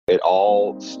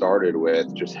started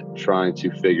with just trying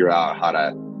to figure out how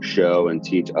to show and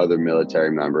teach other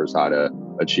military members how to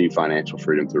achieve financial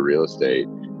freedom through real estate.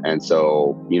 And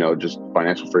so, just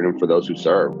financial freedom for those who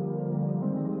serve.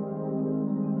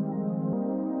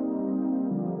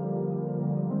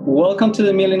 Welcome to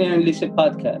the Millionaire Enlisted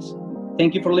podcast.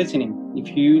 Thank you for listening.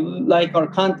 If you like our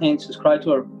content, subscribe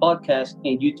to our podcast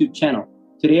and YouTube channel.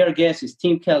 Today, our guest is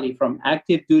Tim Kelly from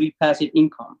Active Duty Passive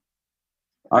Income.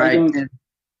 All right.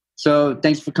 So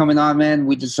thanks for coming on, man.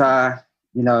 We just,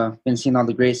 been seeing all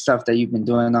the great stuff that you've been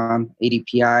doing on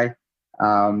ADPI.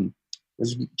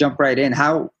 Let's jump right in.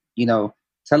 Tell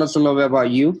us a little bit about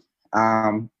you,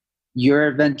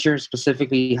 your venture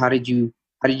specifically. How did you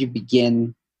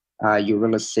begin your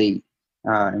real estate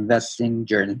investing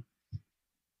journey?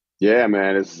 Yeah,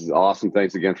 man, this is awesome.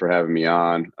 Thanks again for having me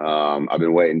on. I've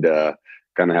been waiting to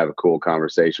kind of have a cool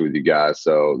conversation with you guys.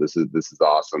 So this is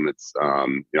awesome. It's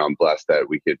I'm blessed that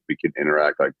we could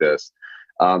interact like this.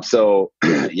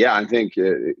 Yeah, I think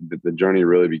the journey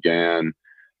really began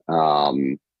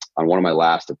on one of my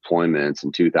last deployments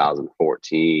in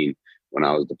 2014 when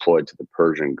I was deployed to the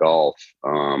Persian Gulf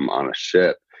on a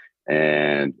ship.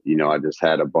 And, I just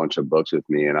had a bunch of books with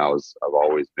me, and I've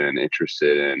always been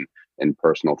interested in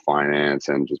personal finance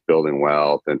and just building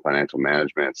wealth and financial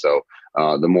management. So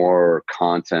the more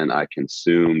content I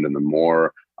consumed and the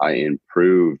more I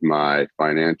improved my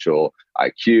financial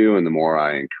IQ and the more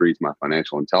I increased my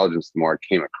financial intelligence, the more I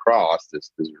came across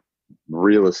this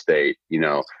real estate,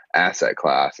 asset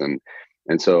class. And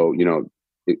so,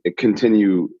 it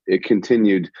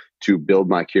continued to build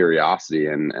my curiosity,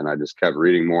 and I just kept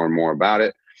reading more and more about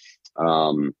it.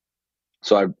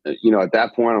 So at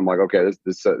that point, I'm like, okay,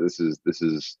 this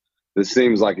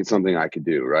seems like it's something I could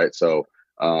do, right? So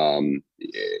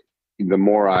the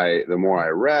more I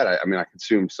read, I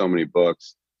consumed so many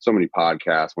books, so many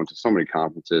podcasts, went to so many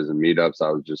conferences and meetups. I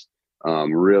was just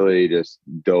really just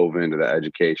dove into the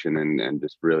education and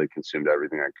just really consumed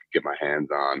everything I could get my hands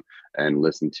on and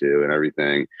listen to and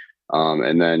everything.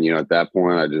 And then, at that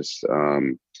point, I just,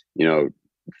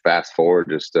 fast forward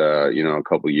just, a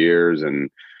couple years,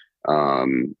 and,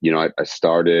 I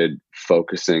started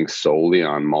focusing solely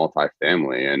on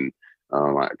multifamily, and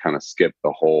I kind of skipped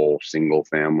the whole single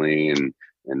family and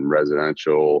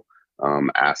residential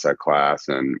asset class.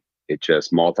 And it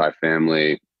just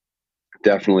multifamily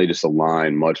definitely just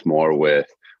aligned much more with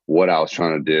what I was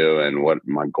trying to do and what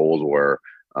my goals were.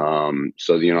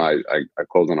 So, I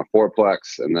closed on a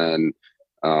fourplex, and then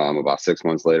about 6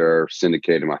 months later,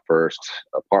 syndicated my first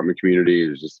apartment community.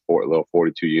 It was just a little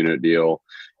 42 unit deal.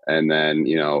 And then,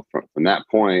 from that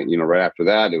point, right after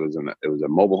that, it was a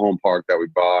mobile home park that we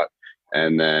bought.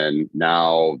 And then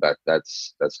now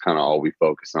that's kind of all we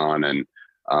focus on, and,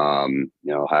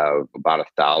 have about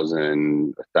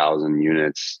 1,000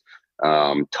 units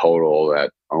total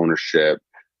that ownership,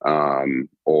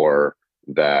 or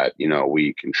that,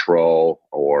 we control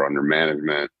or under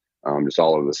management, just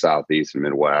all over the Southeast and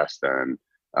Midwest, and,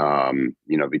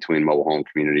 between mobile home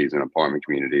communities and apartment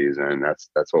communities. And that's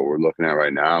what we're looking at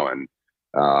right now. And,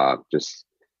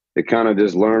 it kind of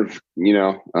just learned,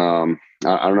 I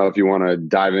don't know if you want to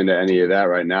dive into any of that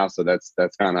right now. So that's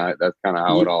kind of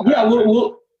how it all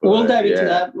happened. We'll dive into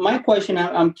that. My question,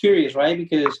 I'm curious, right?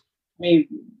 Because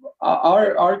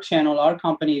our channel, our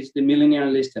company is the Millionaire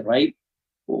Enlisted, right?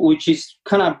 Which is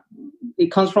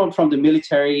it comes from the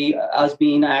military, as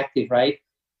being active, right?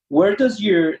 Where does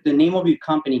the name of your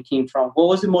company came from? What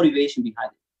was the motivation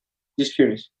behind it? Just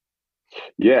curious.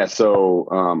 Yeah. So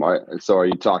are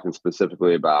you talking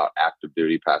specifically about Active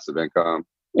Duty Passive Income?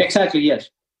 Exactly. Yes.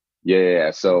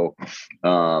 Yeah. So,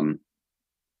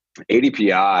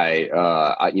 ADPI,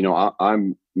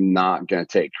 I'm not going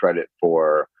to take credit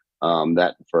for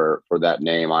that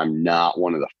name. I'm not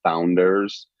one of the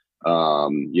founders.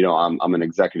 I'm an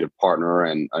executive partner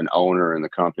and an owner in the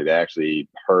company. They actually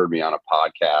heard me on a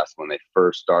podcast when they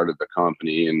first started the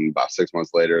company, and about 6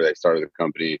 months later, they started the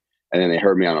company, and then they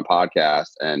heard me on a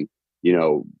podcast, and,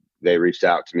 they reached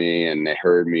out to me and they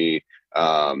heard me,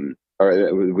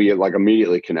 we like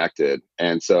immediately connected.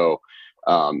 And so,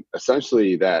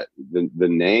 essentially that the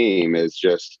name is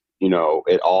just,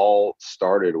 it all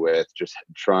started with just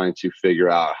trying to figure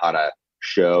out how to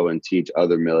show and teach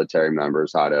other military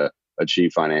members how to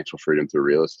achieve financial freedom through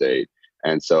real estate.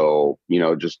 And so,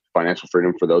 just financial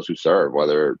freedom for those who serve,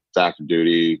 whether it's active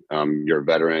duty, you're a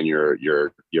veteran, you're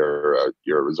a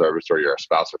reservist, or you're a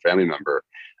spouse or family member.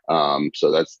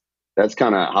 So that's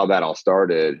kind of how that all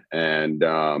started. And,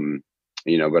 but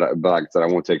like I said, I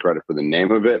won't take credit for the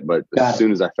name of it, but as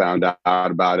soon as I found out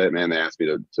about it, man, they asked me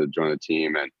to join the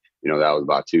team, and that was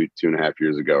about 2.5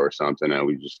 years ago or something. And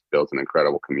we just built an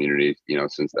incredible community,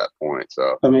 since that point.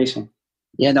 So amazing.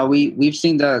 Yeah, no, we've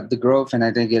seen the growth, and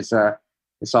I think it's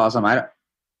awesome.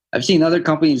 I've seen other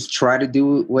companies try to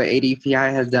do what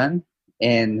ADPI has done,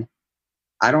 and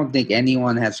I don't think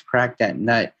anyone has cracked that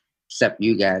nut except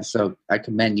you guys. So I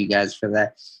commend you guys for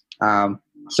that.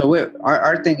 So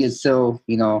our thing is still,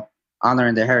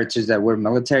 honoring the heritage that we're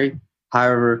military.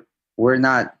 However, we're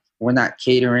not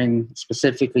catering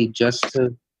specifically just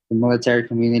to the military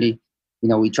community.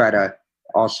 We try to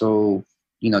also,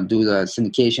 do the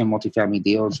syndication, multifamily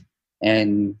deals,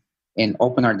 and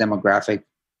open our demographic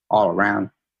all around.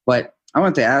 But I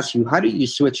want to ask you, how do you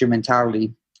switch your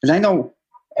mentality? Because I know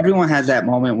everyone has that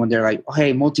moment when they're like, oh,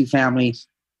 hey, multifamily,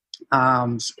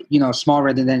 small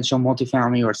residential,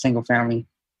 multifamily, or single family.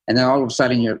 And then all of a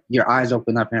sudden your eyes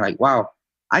open up and you're like, wow,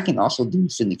 I can also do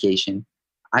syndication.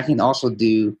 I can also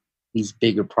do these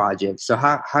bigger projects. So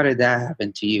how did that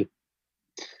happen to you?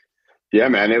 Yeah,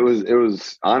 man, it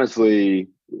was honestly,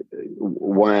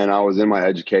 when I was in my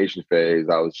education phase,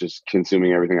 I was just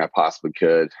consuming everything I possibly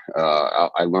could.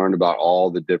 I learned about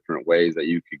all the different ways that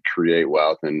you could create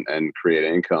wealth and create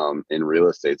income in real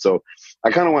estate. So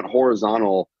I kind of went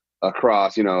horizontal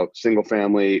across, single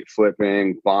family,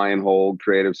 flipping, buy and hold,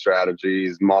 creative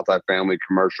strategies, multifamily,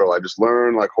 commercial. I just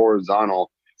learned like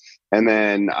horizontal. And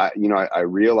then I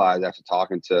realized after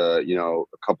talking to,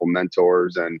 a couple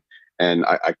mentors and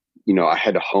I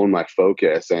had to hone my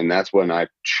focus, and that's when I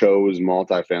chose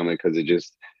multifamily, because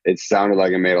it sounded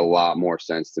like it made a lot more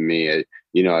sense to me. I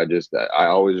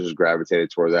always just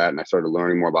gravitated toward that, and I started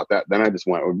learning more about that. Then I just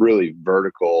went really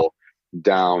vertical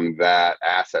down that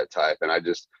asset type, and I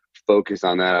just focused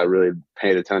on that. I really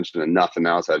paid attention to nothing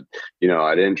else. I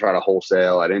didn't try to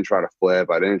wholesale. I didn't try to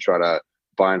flip. I didn't try to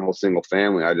buy and whole single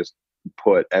family. I just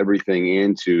put everything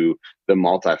into the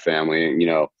multifamily,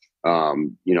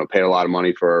 paid a lot of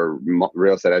money for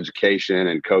real estate education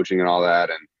and coaching and all that.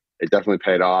 And it definitely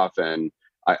paid off. And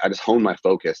I just honed my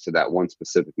focus to that one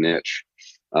specific niche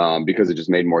because it just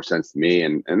made more sense to me.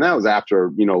 And that was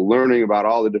after, learning about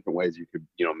all the different ways you could,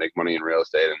 make money in real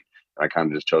estate. And I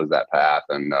kind of just chose that path.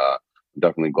 And I'm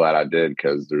definitely glad I did,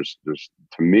 because there's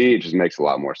to me, it just makes a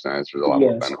lot more sense. There's a lot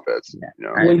more benefits.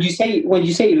 When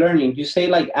you say learning, you say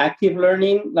like active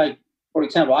learning, like, for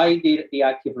example, I did the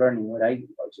active learning where I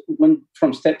went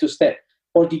from step to step.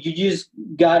 Or did you just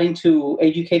got into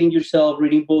educating yourself,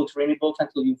 reading books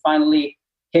until you finally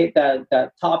hit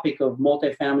that topic of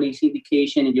multifamily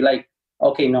syndication, and you're like,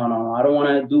 okay, no, I don't want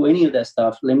to do any of that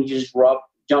stuff. Let me just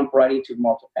jump right into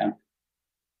multifamily.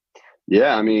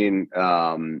 Yeah, I mean,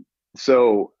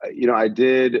 so I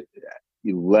did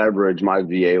leverage my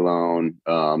VA loan.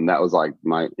 That was like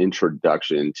my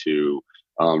introduction to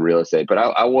real estate, but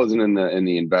I wasn't in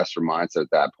the investor mindset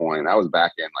at that point. I was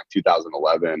back in like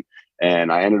 2011,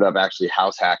 and I ended up actually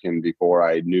house hacking before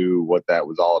I knew what that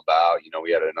was all about.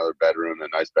 We had another bedroom, a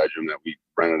nice bedroom that we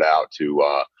rented out to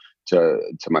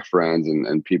my friends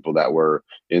and people that were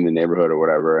in the neighborhood or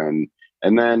whatever. And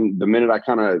then the minute I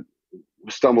kind of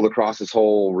stumbled across this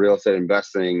whole real estate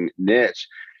investing niche,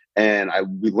 and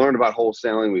we learned about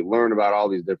wholesaling, we learned about all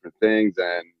these different things.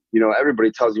 And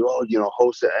everybody tells you,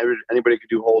 wholesale, anybody can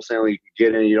do wholesaling. You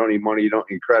can get in. You don't need money. You don't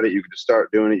need credit. You can just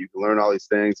start doing it. You can learn all these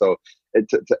things. So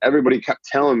everybody kept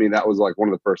telling me that was like one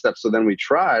of the first steps. So then we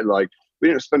tried. Like, we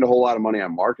didn't spend a whole lot of money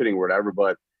on marketing or whatever,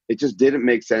 but it just didn't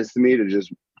make sense to me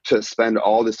to spend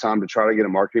all this time to try to get a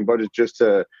marketing budget just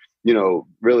to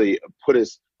really put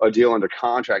a deal under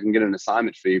contract and get an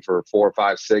assignment fee for 4,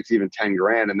 5, 6, even 10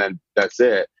 grand, and then that's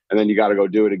it. And then you got to go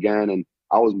do it again. And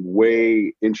I was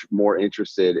way more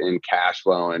interested in cash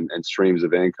flow and streams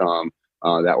of income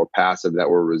that were passive, that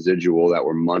were residual, that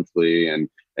were monthly, and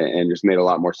just made a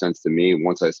lot more sense to me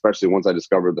especially once I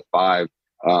discovered the 5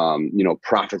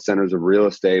 profit centers of real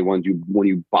estate. When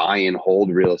you buy and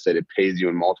hold real estate, it pays you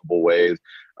in multiple ways,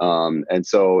 and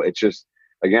so it just,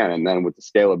 again, and then with the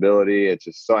scalability,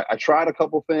 so I tried a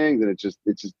couple things, and it just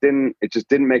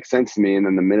didn't make sense to me. And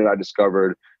then the minute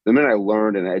I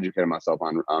learned and educated myself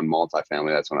on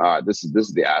multifamily, that's when, all right, this is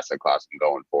the asset class I'm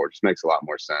going for. It just makes a lot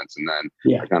more sense. And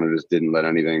then I kind of just didn't let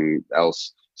anything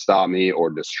else stop me or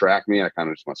distract me. I kind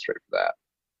of just went straight for that.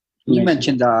 You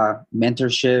mentioned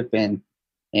mentorship and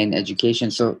education.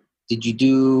 So did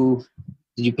you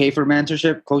pay for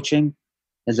mentorship, coaching?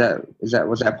 Was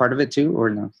that part of it too, or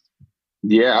no?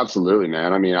 Yeah, absolutely,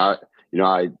 man. I mean,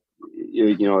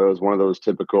 it was one of those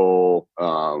typical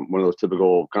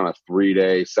kind of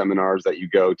 3-day seminars that you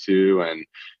go to, and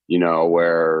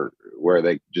where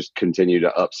they just continue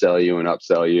to upsell you.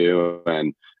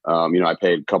 And I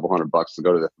paid a couple $100 to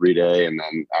go to the 3-day, and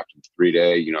then after the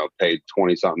 3-day, paid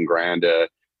 20 something grand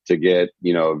to get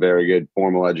a very good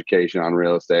formal education on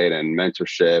real estate and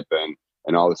mentorship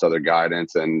and all this other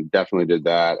guidance, and definitely did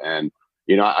that. And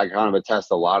I kind of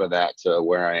attest a lot of that to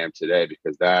where I am today,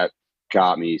 because that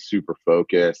got me super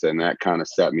focused, and that kind of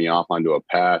set me off onto a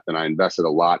path, and I invested a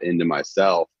lot into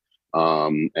myself.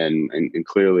 And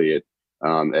clearly it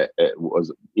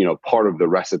was, part of the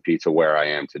recipe to where I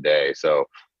am today. So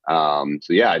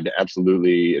yeah, I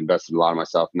absolutely invested a lot of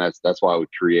myself, and that's why we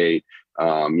create,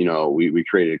 we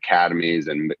created academies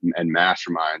and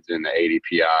masterminds in the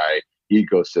ADPI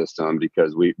ecosystem,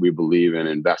 because we believe in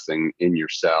investing in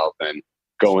yourself and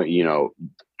going,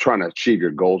 trying to achieve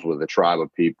your goals with a tribe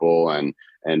of people,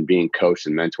 and being coached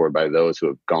and mentored by those who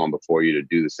have gone before you to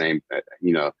do the same, that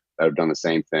have done the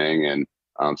same thing. And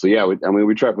so yeah, we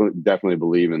definitely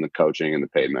believe in the coaching and the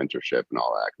paid mentorship and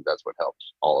all that, because that's what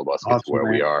helps all of us get to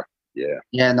where we are.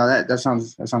 Yeah, no, that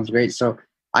sounds great. So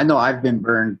I know I've been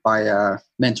burned by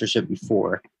mentorship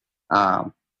before. I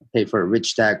paid for a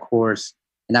Rich Dad course,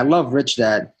 and I love Rich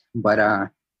Dad, but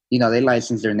they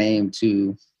license their name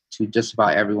to just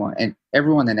about everyone and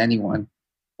anyone.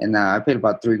 And I paid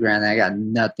about $3,000 and I got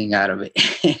nothing out of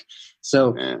it.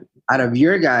 So out of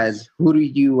your guys, who do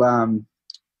you,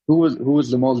 who was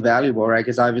the most valuable, right?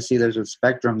 Because obviously there's a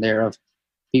spectrum there of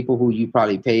people who you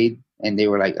probably paid and they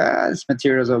were like, this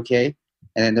material's okay.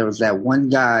 And then there was that one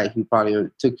guy who probably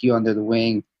took you under the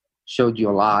wing, showed you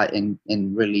a lot, and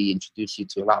really introduced you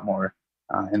to a lot more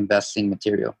investing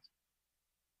material.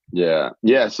 Yeah.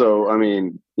 So, I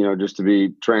mean, just to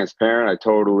be transparent, I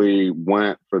totally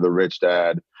went for the Rich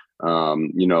Dad,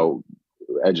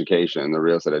 education, the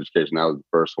real estate education. That was the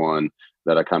first one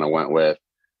that I kind of went with.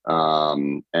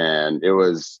 And it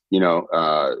was,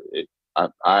 I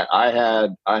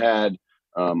had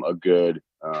a good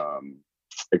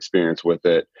experience with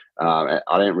it. I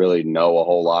didn't really know a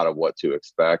whole lot of what to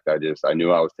expect. I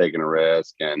knew I was taking a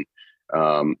risk, and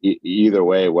either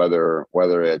way, whether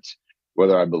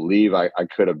I believe I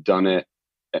could have done it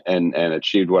and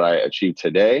achieved what I achieved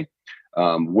today,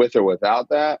 with or without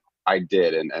that, I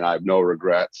did. And I have no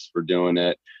regrets for doing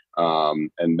it.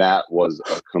 And that was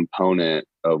a component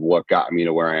of what got me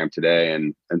to where I am today.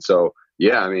 And so,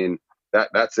 yeah, I mean,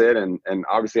 that's it. And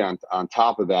obviously on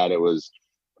top of that,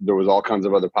 there was all kinds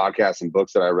of other podcasts and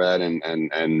books that I read,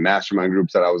 and mastermind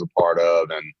groups that I was a part of,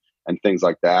 and things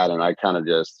like that. And I kind of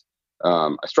just,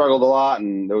 I struggled a lot,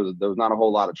 and there was not a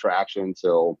whole lot of traction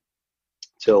till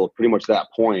pretty much that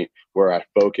point where I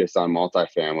focused on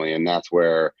multifamily. And that's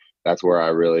where I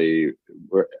really,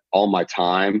 all my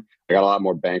time, I got a lot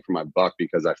more bang for my buck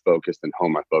because I focused and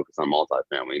honed my focus on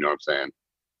multifamily. You know what I'm saying?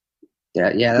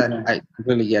 Yeah, I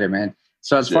really get it, man.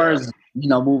 So as far as,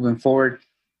 moving forward,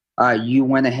 you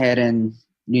went ahead and,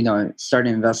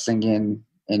 started investing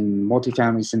in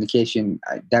multifamily syndication.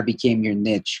 That became your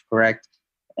niche, correct?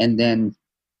 And then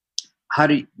how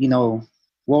do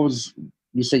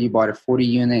you said you bought a 40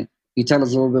 unit. Can you tell us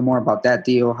a little bit more about that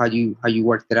deal, how you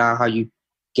worked it out, how you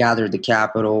gathered the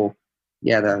capital?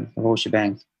 Yeah, the whole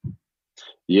shebang.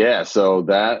 Yeah, so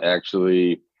that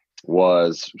actually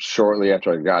was shortly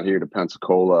after I got here to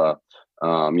Pensacola.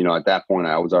 At that point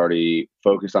I was already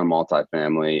focused on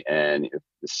multifamily, and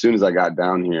as soon as I got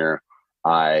down here,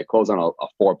 I closed on a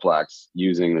fourplex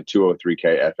using the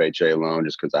 203K FHA loan,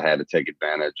 just because I had to take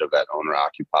advantage of that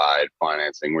owner-occupied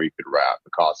financing where you could wrap the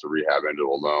cost of rehab into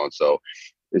a loan. So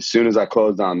as soon as I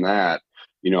closed on that,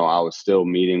 I was still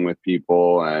meeting with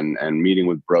people and meeting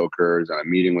with brokers and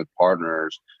meeting with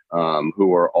partners who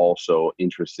were also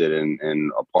interested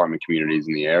in apartment communities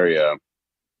in the area.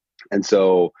 And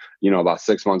so, about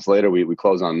 6 months later, we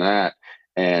closed on that.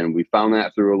 And we found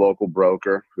that through a local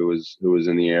broker who was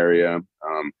in the area.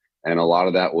 And a lot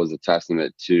of that was a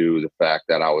testament to the fact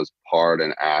that I was part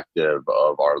and active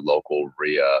of our local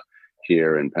RIA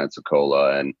here in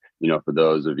Pensacola. And, for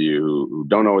those of you who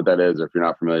don't know what that is, or if you're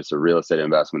not familiar, it's a Real Estate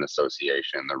Investment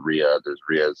Association, the RIA. There's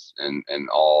RIAs in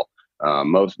all,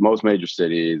 most major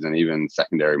cities and even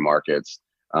secondary markets.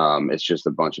 It's just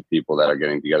a bunch of people that are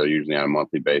getting together usually on a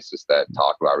monthly basis that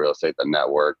talk about real estate, the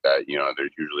network, that,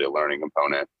 there's usually a learning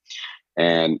component.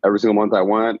 And every single month I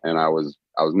went, and I was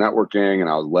networking, and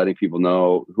I was letting people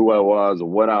know who I was,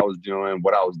 what I was doing,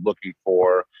 what I was looking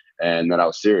for, and that I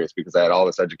was serious, because I had all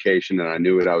this education and I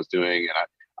knew what I was doing. And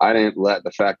I didn't let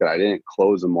the fact that I didn't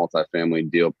close a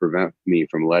multifamily deal prevent me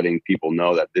from letting people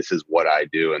know that this is what I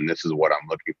do and this is what I'm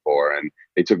looking for. And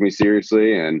they took me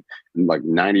seriously, and like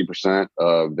 90%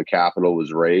 of the capital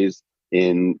was raised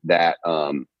in that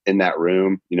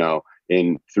room,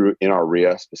 in our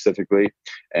RIA specifically.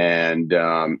 And,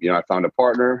 I found a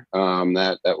partner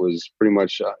that was pretty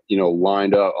much,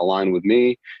 aligned with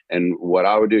me and what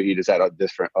I would do. He just had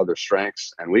different other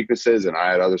strengths and weaknesses, and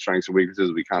I had other strengths and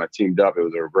weaknesses. We kind of teamed up. It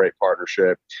was a great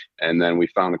partnership. And then we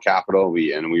found the capital.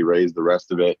 We raised the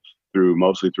rest of it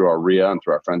mostly through our RIA and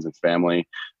through our friends and family.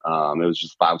 It was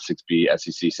just 506B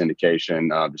SEC syndication,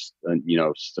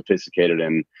 sophisticated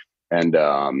and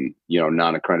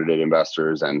non-accredited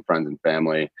investors and friends and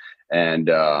family. And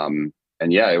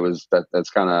yeah, it was that's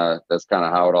kind of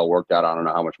how it all worked out. I don't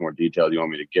know how much more detail you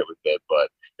want me to get with it, but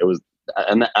it was,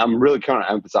 and I'm really kind of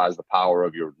emphasize the power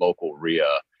of your local RIA.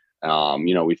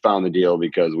 We found the deal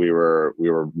because we were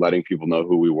letting people know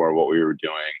who we were, what we were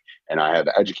doing, and I had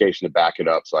the education to back it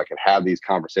up, so I could have these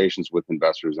conversations with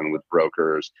investors and with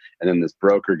brokers. And then this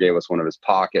broker gave us one of his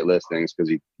pocket listings because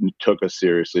he took us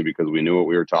seriously, because we knew what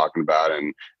we were talking about,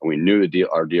 and we knew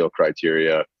our deal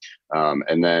criteria,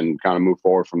 and then kind of move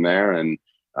forward from there. And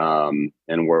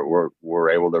we're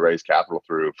able to raise capital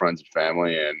through friends and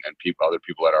family and other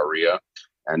people at our RIA,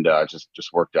 and just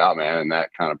worked out, man. And that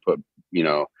kind of put,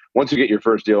 once you get your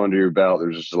first deal under your belt,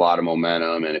 there's just a lot of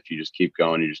momentum. And if you just keep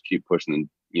going, you just keep pushing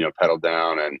the pedal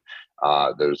down, and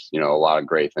there's a lot of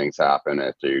great things happen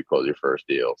after you close your first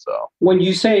deal. So when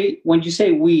you say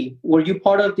were you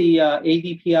part of the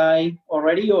ADPI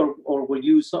already, or were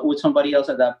you with somebody else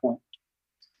at that point?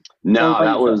 No,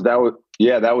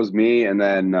 that was me. And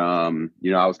then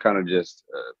I was kind of just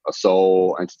a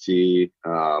sole entity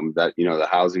that the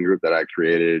housing group that I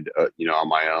created on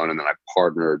my own, and then I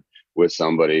partnered with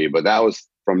somebody. But that was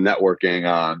from networking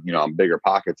on Bigger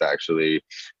Pockets. Actually,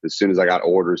 as soon as I got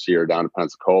orders here down to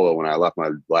Pensacola, when I left my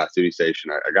last duty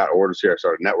station, I got orders here. I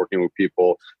started networking with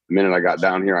people. The minute I got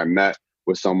down here, I met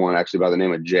with someone actually by the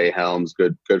name of Jay Helms,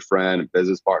 good friend and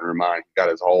business partner of mine. He got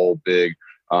his whole big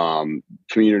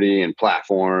community and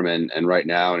platform, and right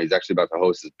now, and he's actually about to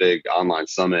host this big online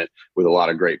summit with a lot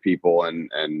of great people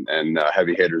and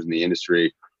heavy hitters in the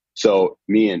industry. So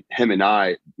me and him and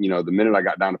I, the minute I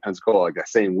got down to Pensacola, like that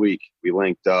same week, we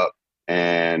linked up,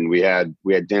 and we had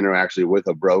dinner actually with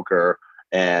a broker.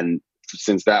 And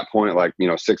since that point,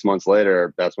 6 months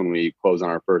later, that's when we closed on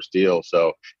our first deal.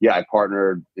 So yeah, I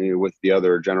partnered with the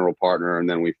other general partner, and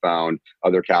then we found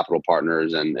other capital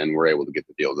partners, and we're able to get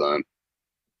the deal done.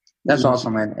 That's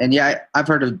awesome, man. And yeah, I've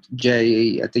heard of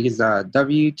Jay. I think he's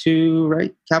W2,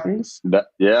 right? Capitalist. That's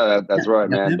right,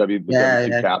 man.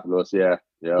 W2 Capitalist. Yeah.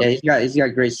 He's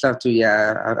got great stuff too.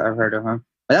 Yeah, I've heard of him.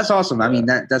 But that's awesome. Yeah. I mean,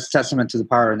 that's testament to the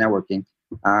power of networking.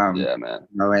 Yeah, man.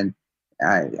 And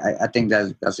I think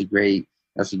that's a great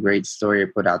story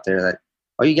to put out there. That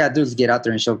all you gotta do is get out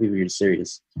there and show people you're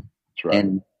serious. That's right.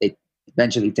 And they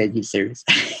eventually take you serious.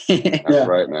 That's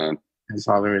right, man. That's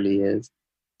all it really is.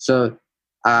 So.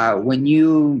 When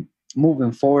you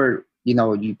moving forward,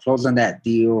 you close on that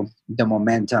deal, the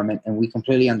momentum, and we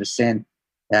completely understand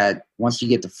that once you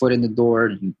get the foot in the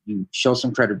door, you show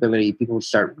some credibility, people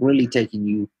start really take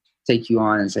you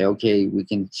on and say, okay, we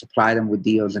can supply them with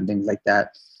deals and things like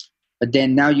that. But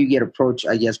then now you get approached,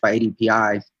 I guess, by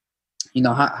ADPI.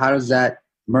 How does that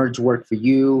merge work for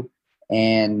you?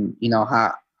 And,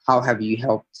 how have you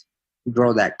helped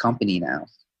grow that company now?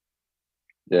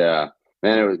 Yeah.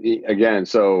 Man,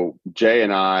 so Jay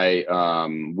and I,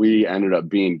 we ended up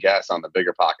being guests on the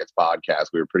Bigger Pockets podcast.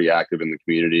 We were pretty active in the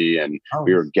community, and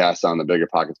we were guests on the Bigger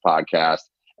Pockets podcast.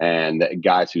 And the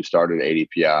guys who started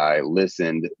ADPI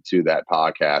listened to that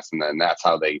podcast, and then that's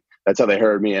how they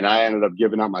heard me. And I ended up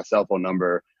giving out my cell phone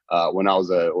number when I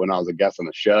was a guest on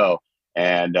the show,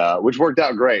 and which worked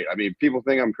out great. I mean, people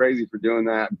think I'm crazy for doing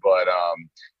that, but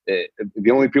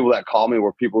the only people that called me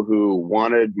were people who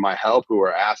wanted my help, who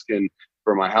were asking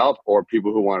for my help, or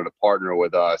people who wanted to partner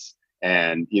with us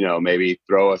and, maybe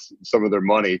throw us some of their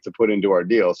money to put into our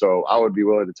deal. So I would be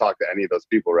willing to talk to any of those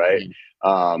people. Right.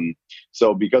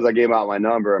 So because I gave out my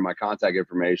number and my contact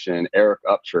information, Eric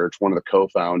Upchurch, one of the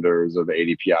co-founders of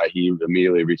ADPI, he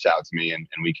immediately reached out to me, and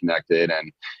we connected,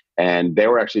 and they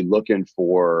were actually looking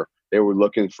for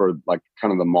like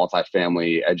kind of the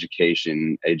multifamily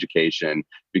education,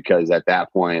 because at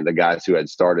that point, the guys who had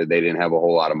started, they didn't have a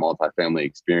whole lot of multifamily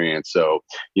experience. So,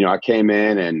 I came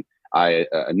in, and I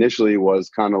initially was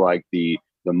kind of like the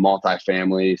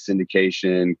multifamily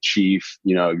syndication chief,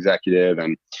 executive.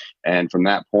 And from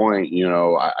that point,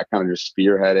 I kind of just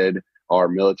spearheaded our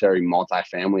military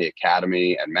multifamily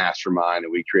academy and mastermind.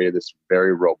 And we created this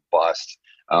very robust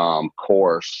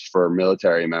course for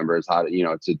military members, how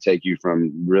to, to take you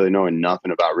from really knowing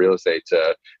nothing about real estate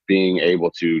to being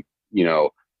able to,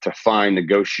 to find,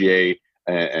 negotiate,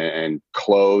 and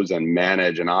close and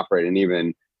manage and operate and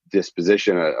even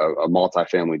disposition a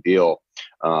multifamily deal.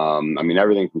 I mean,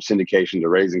 everything from syndication to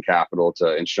raising capital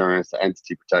to insurance to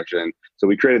entity protection. So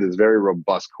we created this very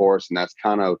robust course, and that's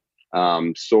kind of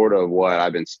sort of what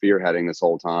I've been spearheading this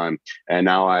whole time. And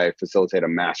now I facilitate a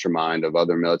mastermind of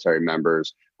other military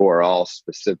members who are all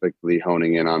specifically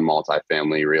honing in on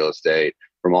multifamily real estate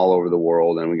from all over the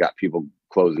world. And we got people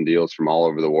closing deals from all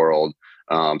over the world.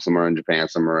 Some are in Japan,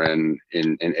 some are in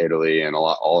Italy, and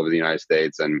all over the United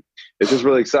States. And it's just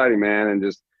really exciting, man. And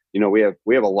just, we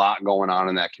have a lot going on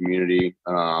in that community.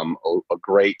 A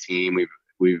great team.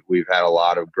 We've had a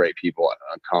lot of great people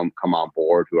come on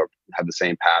board who have the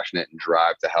same passionate and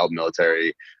drive to help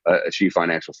military achieve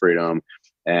financial freedom.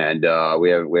 And we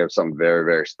have something very,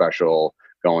 very special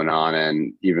going on,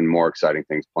 and even more exciting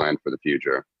things planned for the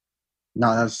future.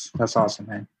 No, that's awesome,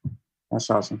 man. That's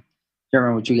awesome.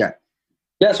 Jeremy, what you got?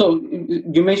 Yeah, so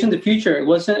you mentioned the future. It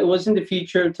wasn't the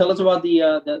future. Tell us about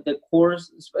the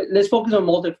course. Let's focus on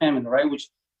multifamily, right? Which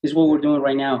is what we're doing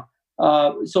right now.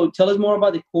 So tell us more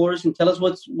about the course, and tell us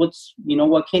what's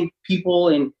what can people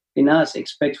in us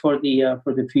expect for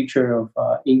the future of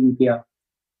ADPI.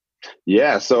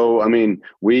 Yeah, so I mean,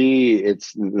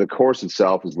 the course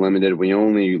itself is limited. We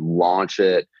only launch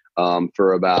it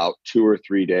for about 2 or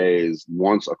 3 days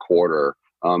once a quarter.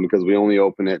 Because we only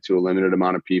open it to a limited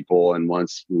amount of people. And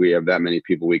once we have that many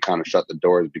people, we kind of shut the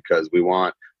doors because we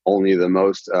want only the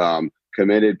most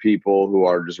committed people who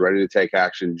are just ready to take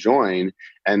action join.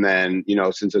 And then,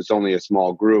 since it's only a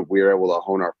small group, we are able to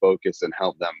hone our focus and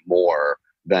help them more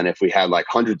than if we had like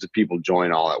hundreds of people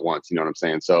join all at once. You know what I'm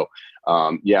saying? So,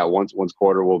 once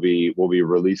quarter, we'll be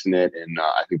releasing it. And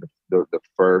I think the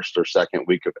first or second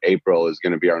week of April is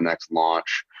going to be our next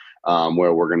launch.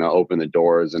 Where we're going to open the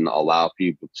doors and allow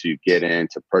people to get in,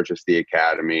 to purchase the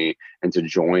academy, and to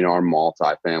join our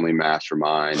multifamily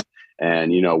mastermind.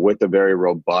 And, with the very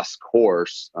robust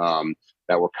course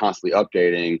that we're constantly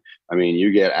updating, I mean,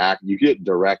 you get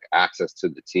direct access to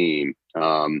the team,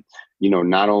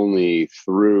 not only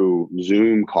through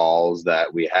Zoom calls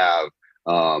that we have,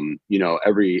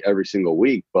 every single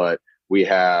week, but we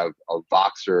have a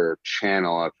Voxer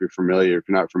channel. If you're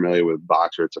not familiar with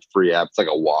Voxer, it's a free app. It's like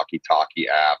a walkie-talkie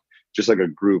app, just like a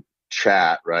group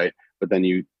chat, right? But then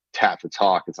you tap to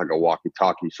talk. It's like a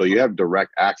walkie-talkie. So you have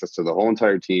direct access to the whole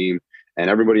entire team and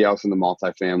everybody else in the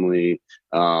multifamily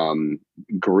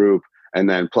group. And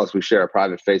then plus we share a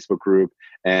private Facebook group,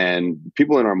 and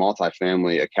people in our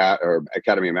multifamily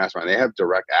academy and mastermind, they have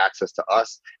direct access to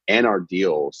us and our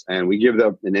deals. And we give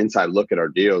them an inside look at our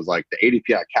deals. Like the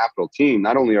ADPI Capital team,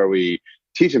 not only are we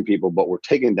teaching people, but we're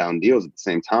taking down deals at the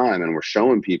same time, and we're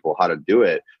showing people how to do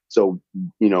it. So,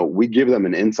 we give them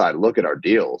an inside look at our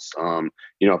deals.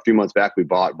 A few months back, we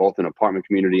bought both an apartment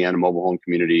community and a mobile home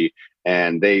community,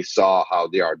 and they saw how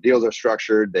our deals are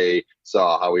structured. They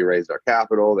saw how we raised our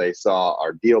capital. They saw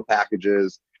our deal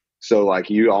packages. So like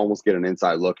you almost get an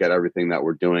inside look at everything that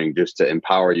we're doing, just to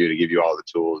empower you, to give you all the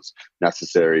tools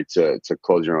necessary to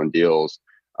close your own deals.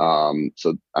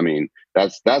 So, I mean,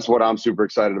 that's what I'm super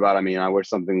excited about. I mean, I wish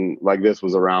something like this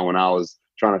was around when I was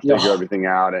trying to figure everything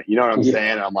out. And you know what I'm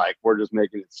saying? I'm like, we're just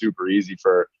making it super easy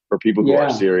for people who are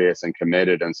serious and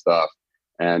committed and stuff.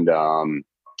 And, I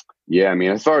mean,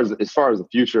 as far as the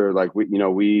future, like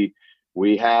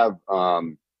we have,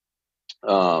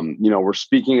 we're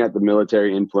speaking at the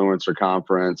Military Influencer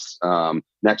Conference.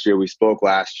 Next year, we spoke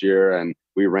last year, and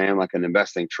we ran like an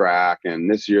investing track.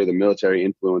 And this year, the Military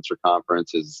Influencer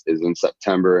Conference is in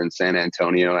September in San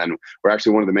Antonio, and we're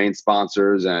actually one of the main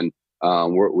sponsors. And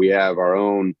we have our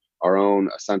own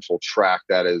essential track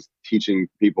that is teaching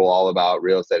people all about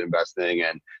real estate investing.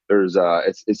 And there's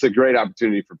it's a great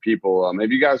opportunity for people.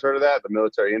 Have you guys heard of that? The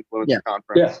Military Influencer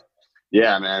Conference?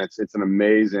 Yeah, man, it's an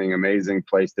amazing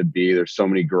place to be. There's so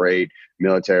many great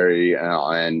military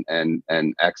and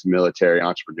ex-military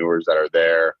entrepreneurs that are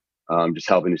there, just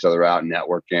helping each other out and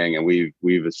networking. And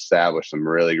we've established some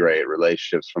really great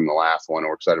relationships from the last one.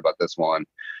 We're excited about this one.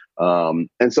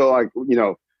 And so, like,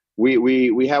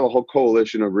 we have a whole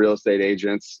coalition of real estate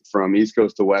agents from East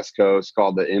Coast to West Coast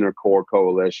called the Inner Core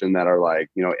Coalition that are like,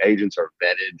 agents are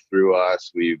vetted through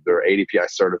us. They're ADPI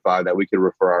certified that we can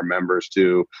refer our members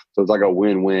to. So it's like a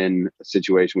win-win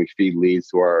situation. We feed leads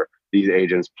to these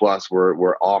agents. Plus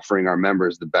we're offering our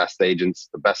members the best agents,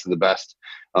 the best of the best.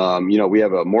 We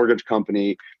have a mortgage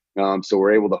company. So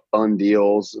we're able to fund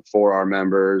deals for our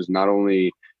members, not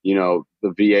only, the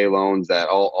VA loans that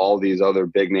all these other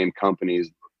big name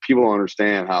companies people don't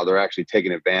understand how they're actually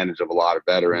taking advantage of a lot of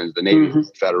veterans, the Navy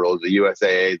Federals, the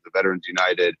USAAs, the Veterans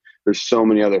United. There's so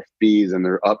many other fees and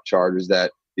their upcharges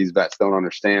that these vets don't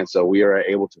understand. So we are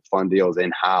able to fund deals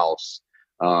in-house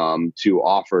to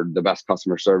offer the best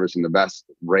customer service and the best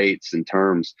rates and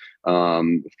terms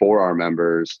for our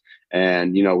members.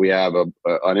 And, we have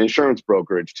an insurance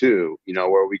brokerage too,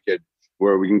 where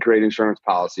we can create insurance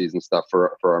policies and stuff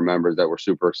for our members that we're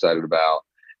super excited about.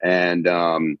 And,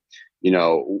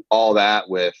 all that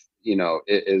with,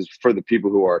 is for the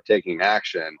people who are taking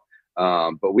action.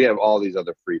 But we have all these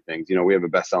other free things. We have a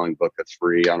best-selling book that's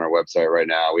free on our website right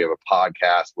now. We have a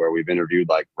podcast where we've interviewed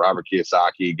like Robert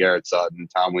Kiyosaki, Garrett Sutton,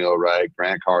 Tom Wheelwright,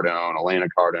 Grant Cardone, Elena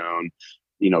Cardone,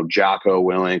 Jocko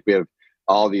Willink. We have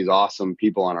all these awesome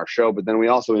people on our show, but then we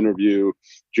also interview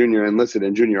junior enlisted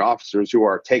and junior officers who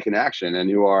are taking action and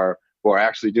who are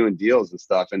actually doing deals and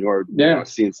stuff and who are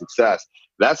seeing success.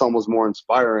 That's almost more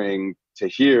inspiring to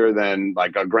hear than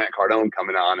like a Grant Cardone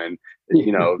coming on and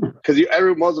because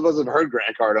most of us have heard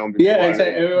Grant Cardone before. Yeah,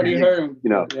 exactly. Everybody heard him.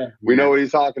 We know what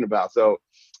he's talking about. So,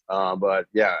 but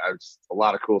yeah, it's a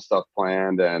lot of cool stuff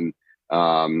planned, and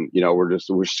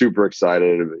we're super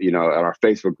excited. And our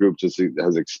Facebook group just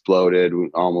has exploded.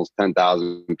 Almost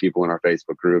 10,000 people in our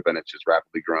Facebook group, and it's just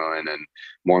rapidly growing. And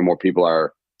more people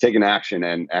are taking action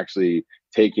and actually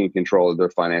taking control of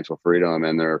their financial freedom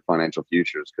and their financial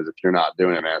futures. Because if you're not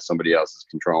doing it, man, somebody else is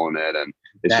controlling it. And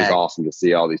it's just awesome to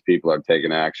see all these people are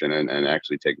taking action and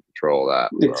actually taking control of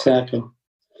that. Exactly.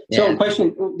 So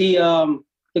question,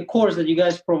 the course that you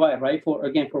guys provide, right, for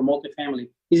multifamily,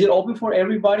 is it open for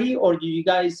everybody, or do you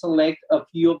guys select a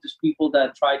few of these people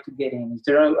that try to get in? Is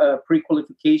there a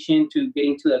pre-qualification to get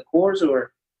into that course,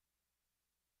 or?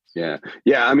 Yeah.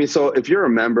 I mean, so if you're a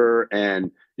member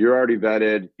and you're already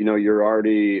vetted, you're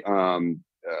already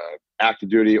active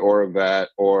duty or a vet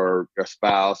or a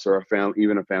spouse or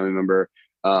even a family member,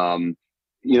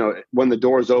 when the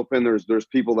doors open, there's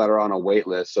people that are on a wait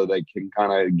list, so they can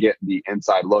kind of get the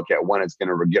inside look at when it's going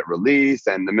to get released.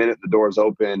 And the minute the doors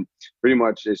open, pretty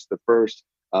much it's the first.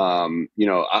 I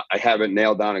haven't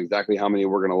nailed down exactly how many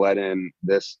we're going to let in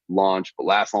this launch, but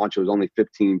last launch it was only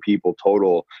 15 people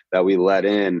total that we let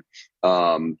in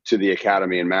to the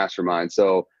Academy and Mastermind.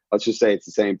 So let's just say it's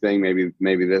the same thing,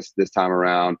 maybe this time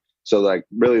around. So like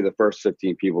really the first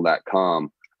 15 people that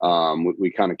come, we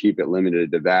kind of keep it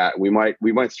limited to that. We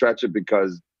might stretch it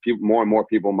because more and more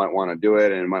people might want to do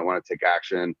it and might want to take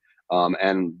action.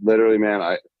 And literally, man,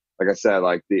 like I said,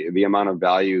 like the amount of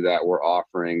value that we're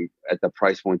offering at the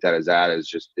price point that is at it's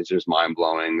just mind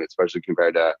blowing, especially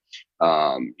compared to,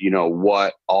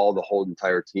 what all the whole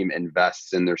entire team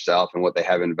invests in their self and what they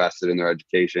have invested in their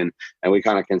education. And we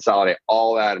kind of consolidate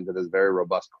all that into this very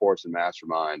robust course and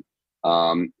Mastermind.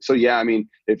 So yeah, I mean,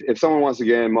 if someone wants to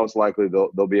get in, most likely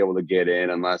they'll be able to get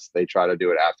in unless they try to do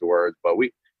it afterwards. But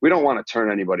we don't want to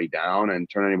turn anybody down and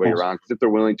turn anybody around, because if they're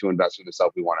willing to invest in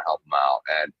themselves, we want to help them out.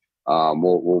 And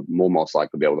we'll most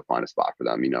likely be able to find a spot for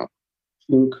them,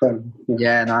 Incredible.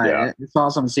 It's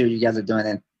awesome to see what you guys are doing.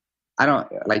 And I don't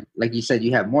like you said,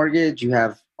 you have mortgage, you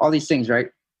have all these things, right?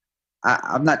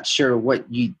 I'm not sure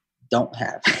what you don't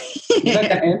have. It's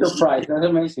like an enterprise. That's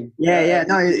amazing.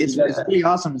 No, it's pretty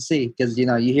awesome to see, because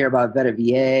you hear about Veta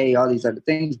VA, all these other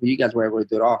things, but you guys were able to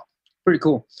do it all. Pretty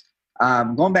cool.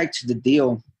 Going back to the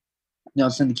deal,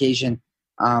 syndication.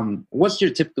 What's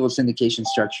your typical syndication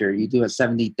structure? You do a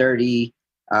 70-30.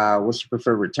 What's your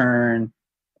preferred return?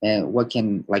 And what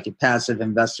can, like a passive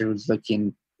investor who's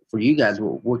looking for you guys,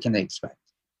 what can they expect?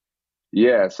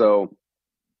 Yeah, so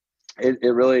it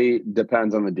really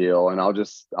depends on the deal. And I'll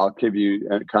give you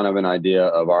kind of an idea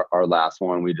of our last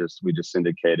one. We just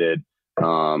syndicated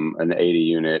an 80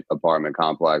 unit apartment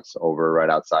complex over right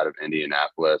outside of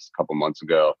Indianapolis a couple months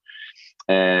ago.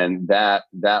 And that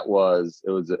was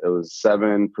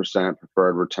 7%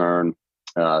 preferred return,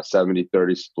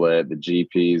 70-30 split. The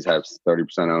GPs have 30%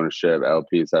 ownership,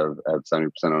 LPs have 70%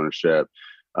 ownership.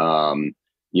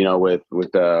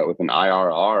 With an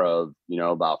IRR of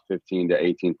about 15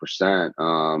 to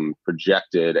 18%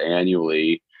 projected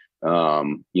annually,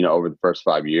 over the first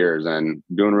 5 years, and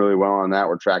doing really well on that.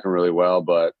 We're tracking really well,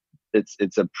 but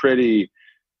it's a pretty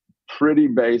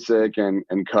basic and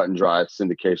cut and dry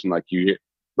syndication, like you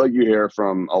hear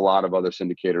from a lot of other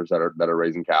syndicators that are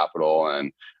raising capital.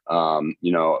 And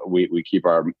we keep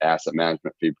our asset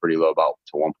management fee pretty low, about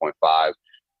to 1.5,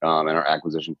 and our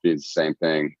acquisition fee is the same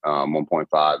thing,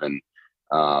 1.5.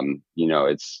 And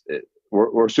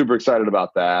we're super excited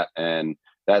about that, and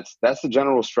that's the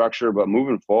general structure. But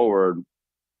moving forward,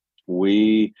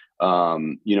 we're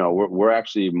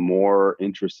actually more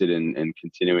interested in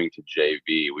continuing to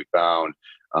JV. We found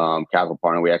capital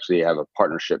partner. We actually have a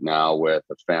partnership now with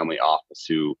a family office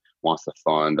who wants to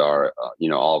fund our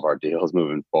all of our deals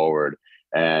moving forward.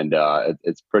 And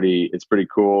it's pretty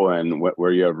cool. And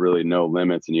where you have really no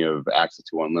limits and you have access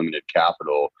to unlimited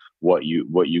capital, what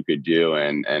you could do,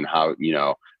 and how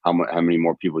how many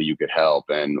more people you could help,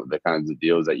 and the kinds of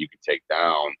deals that you could take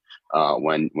down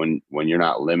when you're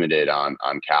not limited on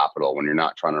capital, when you're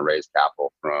not trying to raise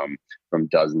capital from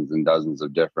dozens and dozens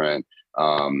of different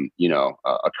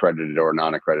accredited or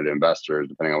non-accredited investors,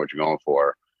 depending on what you're going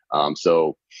for.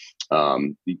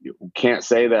 You can't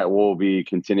say that we'll be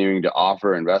continuing to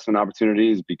offer investment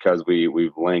opportunities because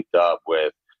we've linked up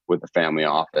with the family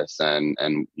office, and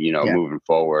moving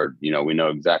forward, we know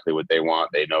exactly what they want.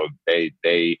 They know they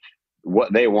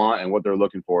what they want, and what they're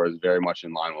looking for is very much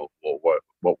in line with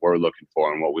what we're looking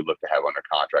for and what we look to have under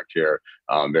contract here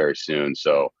very soon.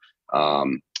 So,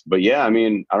 but yeah, I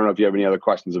mean, I don't know if you have any other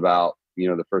questions about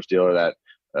the first dealer, that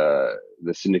the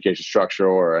syndication structure,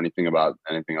 or anything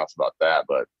else about that.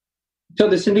 But so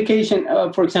the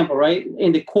syndication, for example, right,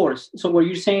 in the course. So what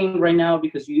you're saying right now,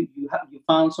 because you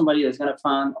found somebody that's going to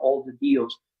fund all the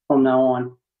deals from now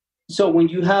on. So when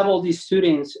you have all these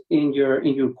students in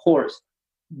your course,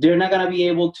 they're going to be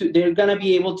able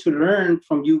to learn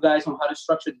from you guys on how to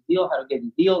structure the deal, how to get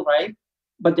the deal, right?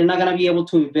 But they're not going to be able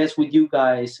to invest with you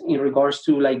guys in regards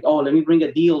to like, oh, let me bring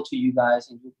a deal to you guys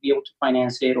and you'll be able to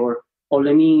finance it, or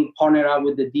let me partner up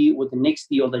with the next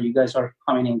deal that you guys are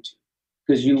coming into,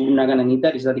 because you're not going to need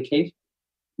that. Is that the case?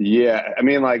 Yeah, I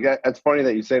mean, like that's funny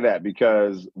that you say that,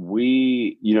 because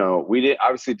we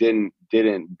didn't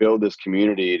build this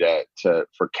community to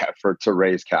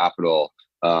raise capital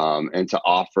and to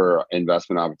offer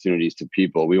investment opportunities to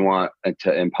people. We want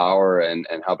to empower and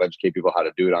help educate people how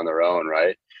to do it on their own,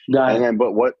 right? And then,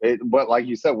 but like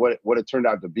you said, what it turned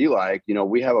out to be like,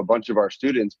 we have a bunch of our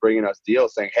students bringing us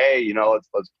deals saying, hey,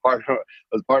 let's partner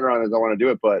on this. I want to do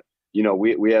it, but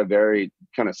we have very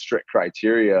kind of strict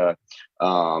criteria,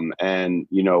 and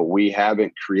we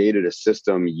haven't created a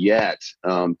system yet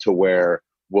to where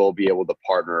we'll be able to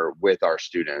partner with our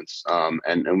students.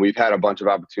 And we've had a bunch of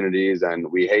opportunities, and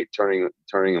we hate turning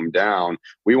them down.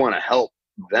 We want to help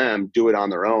them do it on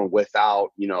their own without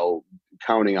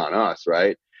counting on us,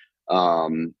 right?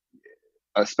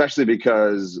 Especially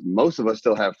because most of us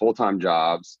still have full-time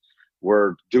jobs.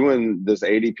 We're doing this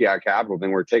ADPI capital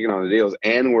thing. We're taking on the deals,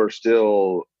 and we're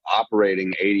still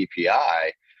operating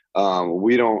ADPI.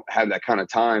 We don't have that kind of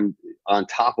time on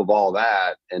top of all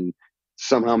that, and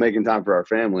somehow making time for our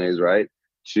families, right,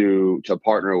 to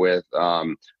partner with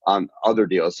on other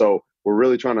deals. So we're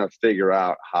really trying to figure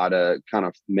out how to kind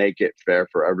of make it fair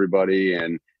for everybody,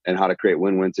 and how to create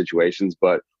win-win situations.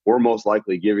 But we're most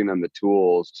likely giving them the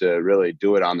tools to really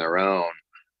do it on their own.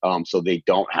 So they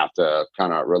don't have to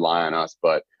kind of rely on us.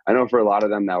 But I know for a lot of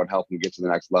them, that would help them get to the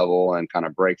next level and kind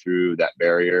of break through that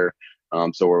barrier.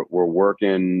 So we're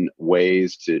working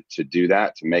ways to do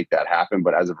that, to make that happen.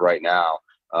 But as of right now,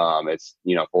 it's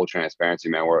full transparency,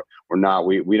 man.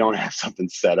 We don't have something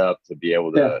set up to be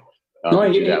able to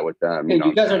do that with them.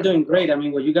 You guys are doing great. I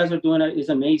mean, what you guys are doing is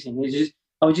amazing.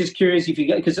 I was just curious if you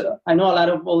guys, because I know a lot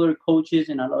of other coaches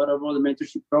and a lot of other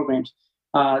mentorship programs,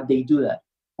 they do that.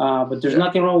 But there's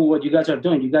nothing wrong with what you guys are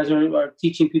doing. You guys are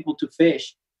teaching people to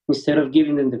fish instead of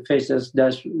giving them the fish.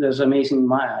 That's amazing in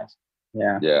my eyes.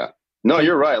 Yeah. Yeah. No,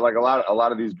 you're right. Like a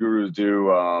lot of these gurus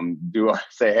do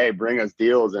say, hey, bring us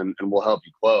deals and we'll help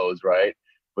you close, right?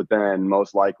 But then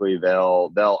most likely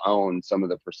they'll own some of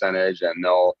the percentage, and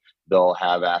they'll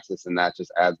have access, and that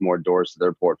just adds more doors to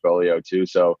their portfolio too.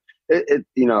 So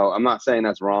I'm not saying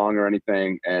that's wrong or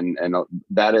anything, and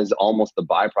that is almost the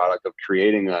byproduct of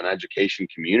creating an education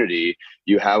community.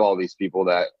 You have all these people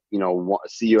that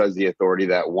see you as the authority,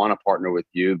 that want to partner with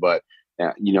you, but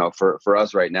for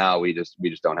us right now, we just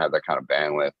don't have that kind of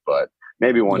bandwidth. But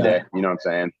maybe one day, you know what I'm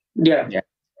saying? Yeah.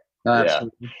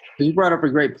 Absolutely. You brought up a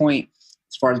great point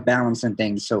as far as balancing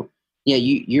things. So yeah,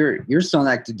 you're still on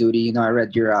active duty. I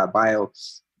read your bio.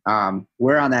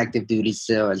 We're on active duty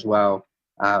still as well.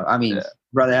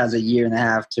 Brother has 1.5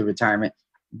 years to retirement,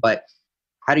 but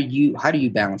how do you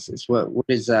balance this? What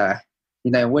is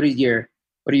what are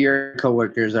your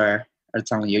coworkers are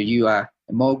telling you? Are you a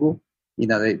mogul?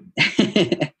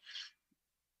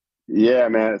 Yeah,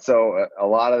 man. So a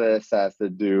lot of this has to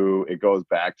do, it goes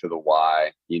back to the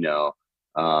why, the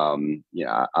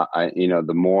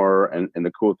more, and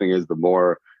the cool thing is, the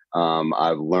more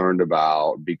I've learned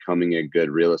about becoming a good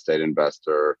real estate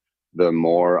investor, the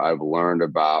more I've learned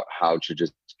about how to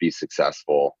just be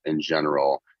successful in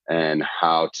general. and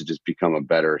how to just become a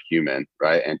better human,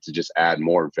 right? And to just add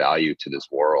more value to this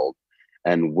world.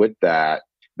 And with that,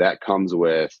 that comes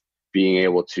with being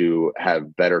able to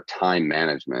have better time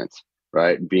management,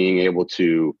 right? Being able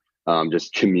to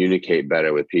just communicate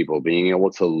better with people, being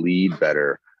able to lead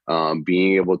better,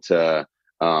 being able to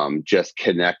just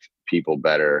connect people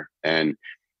better. And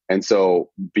so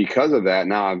because of that,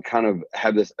 now I'm kind of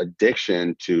have this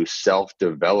addiction to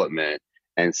self-development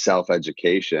and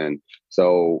self-education.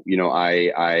 So,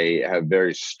 I have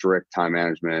very strict time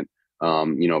management,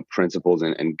 principles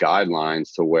and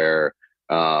guidelines to where,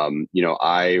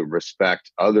 I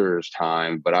respect others'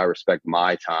 time, but I respect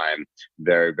my time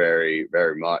very, very,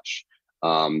 very much.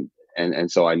 And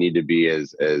so I need to be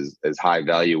as high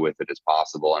value with it as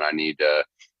possible. And I need to,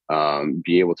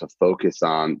 be able to focus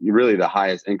on really the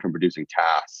highest income producing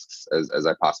tasks as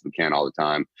I possibly can all the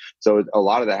time. So a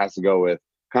lot of that has to go with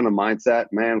kind of mindset,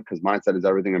 man, because mindset is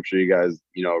everything. I'm sure you guys,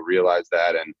 realize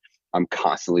that. And I'm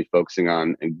constantly focusing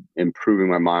on improving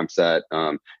my mindset,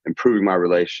 improving my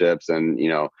relationships, and,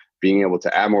 being able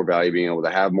to add more value, being able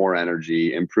to have more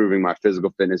energy, improving my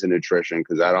physical fitness and nutrition,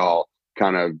 because that all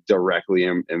kind of directly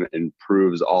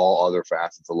improves all other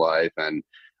facets of life. And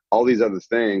all these other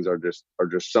things are just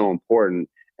so important.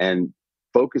 And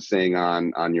focusing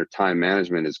on your time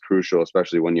management is crucial,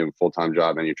 especially when you have a full-time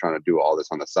job and you're trying to do all this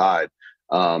on the side.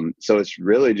 So it's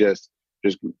really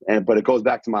but it goes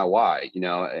back to my why,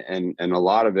 and a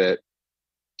lot of it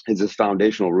is this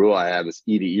foundational rule I have, this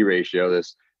E/E ratio,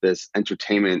 this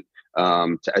entertainment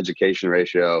to education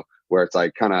ratio, where it's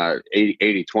like kind of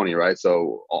 80-20, right?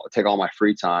 So I'll take all my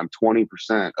free time,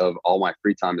 20% of all my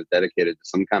free time is dedicated to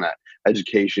some kind of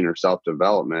education or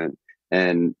self-development.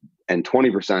 And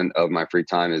 20% of my free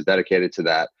time is dedicated to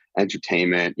that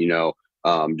entertainment,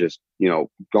 just,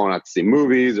 going out to see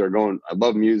movies or I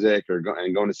love music or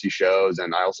going to see shows.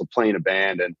 And I also play in a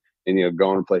band and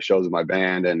going to play shows with my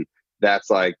band. And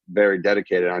that's like very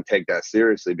dedicated. And I take that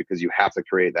seriously because you have to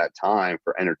create that time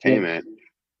for entertainment.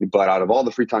 But out of all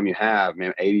the free time you have,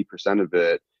 man, 80% of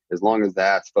it, as long as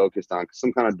that's focused on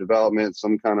some kind of development,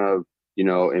 some kind of,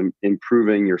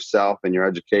 improving yourself and your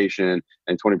education,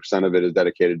 and 20% of it is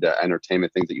dedicated to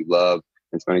entertainment, things that you love,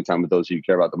 and spending time with those who you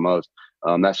care about the most.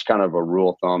 That's kind of a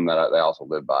rule of thumb that I also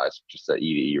live by. It's just an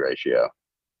E/E ratio.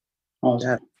 Oh,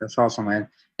 that's awesome, man.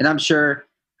 And I'm sure,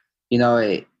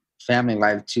 a family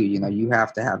life too, you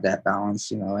have to have that balance,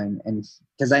 and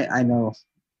because I know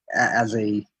as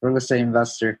a real estate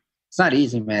investor, it's not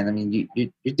easy, man. I mean,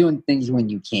 you're doing things when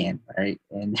you can, right?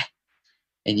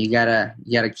 And you gotta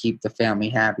keep the family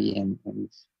happy and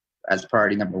as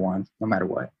priority number one, no matter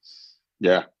what.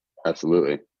 Yeah,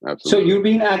 absolutely. So you're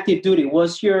being active duty.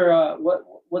 What's your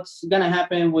what's gonna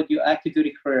happen with your active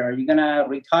duty career? Are you gonna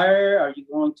retire? Are you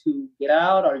going to get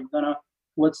out? Are you gonna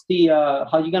how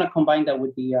are you gonna combine that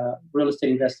with the real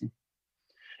estate investing?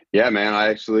 Yeah, man, I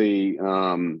actually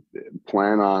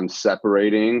plan on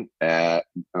separating at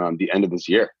the end of this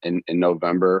year in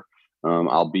November.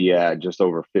 I'll be at just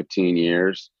over 15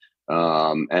 years.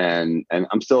 And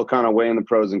I'm still kind of weighing the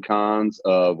pros and cons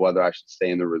of whether I should stay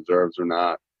in the reserves or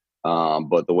not.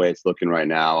 But the way it's looking right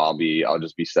now, I'll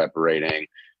just be separating,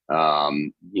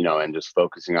 and just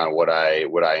focusing on what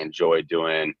I enjoy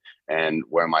doing, and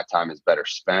where my time is better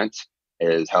spent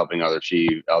is helping other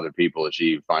people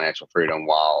achieve financial freedom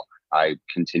while I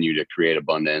continue to create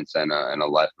abundance and a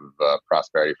life of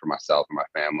prosperity for myself and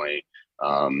my family,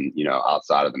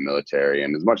 outside of the military.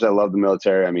 And as much as I love the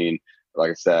military, I mean,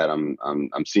 like I said, I'm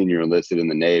senior enlisted in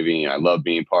the Navy, and I love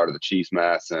being part of the Chiefs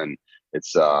mess, and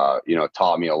it's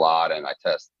taught me a lot, and I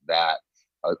test that,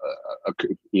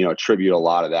 attribute a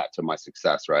lot of that to my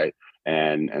success, right?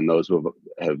 And those who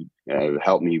have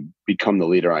helped me become the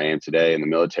leader I am today in the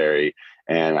military.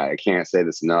 And I can't say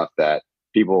this enough, that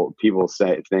people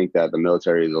think that the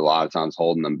military is a lot of times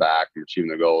holding them back from achieving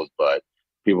their goals, but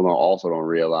people don't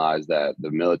realize that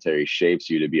the military shapes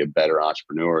you to be a better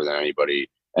entrepreneur than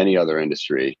any other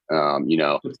industry.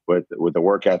 With the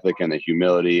work ethic and the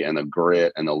humility and the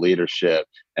grit and the leadership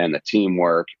and the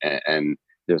teamwork and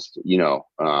just,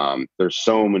 there's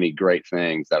so many great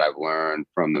things that I've learned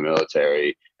from the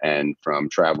military and from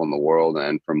traveling the world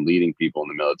and from leading people in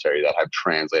the military that have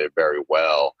translated very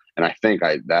well. And I think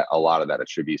that a lot of that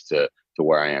attributes to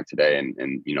where I am today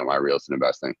and my real estate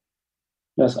investing.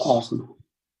 That's awesome.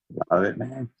 Love it,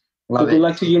 man. Good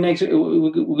luck to you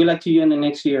good luck to you in the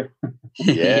next year.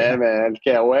 Yeah, man.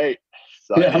 Can't wait.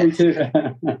 Yeah, me too.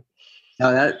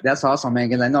 No, that's awesome, man.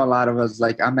 Because I know a lot of us,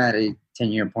 like, I'm at a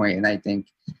 10-year point, and I think,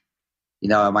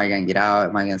 am I going to get out?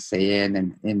 Am I going to stay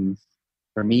in? And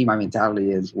for me, my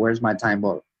mentality is, where's my time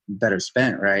better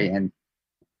spent, right? And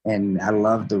and I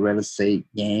love the real estate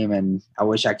game, and I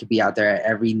wish I could be out there at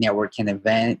every networking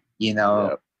event,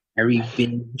 Yep. every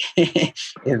big event.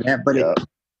 Yep.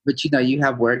 But you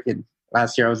have work, and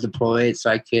last year I was deployed, so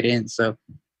I couldn't. So,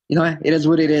 it is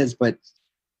what it is. But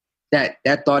that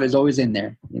thought is always in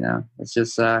there. It's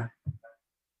just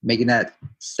making that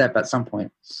step at some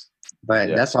point. But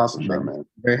that's awesome, sure, man.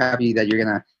 Very happy that you're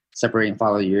gonna separate and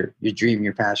follow your dream,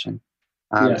 your passion.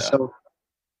 So,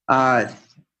 a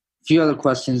few other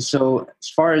questions. So, as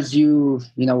far as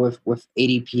with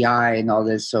ADPI and all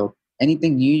this, so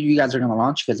anything new you guys are gonna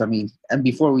launch? Because and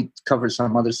before we covered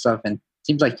some other stuff, and it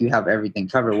seems like you have everything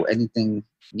covered. Anything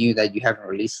new that you haven't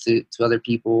released to other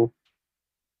people?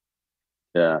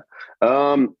 Yeah,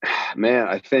 man,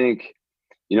 I think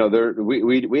we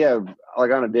have,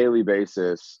 like, on a daily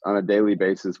basis.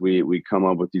 We come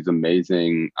up with these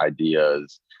amazing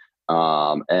ideas,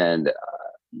 and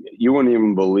you wouldn't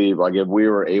even believe, like, if we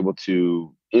were able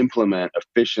to implement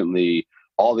efficiently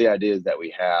all the ideas that we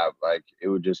have, like, it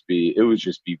would just be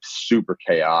super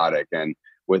chaotic. And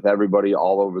with everybody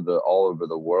all over the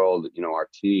world, our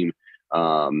team,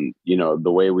 the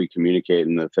way we communicate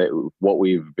and what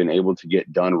we've been able to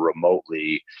get done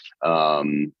remotely,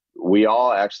 we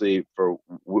all actually,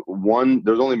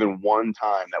 there's only been one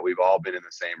time that we've all been in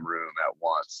the same room at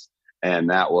once, and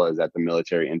that was at the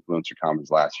Military Influencer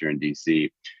Conference last year in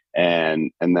DC.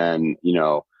 And then,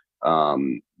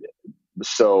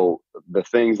 so the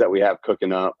things that we have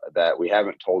cooking up that we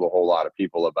haven't told a whole lot of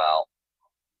people about,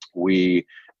 we've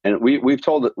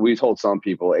told some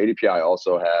people. ADPI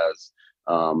also has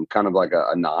kind of like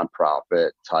a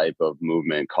nonprofit type of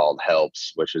movement called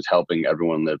HELPS, which is helping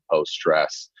everyone live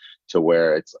post-stress, to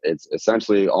where it's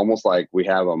essentially almost like we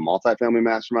have a multifamily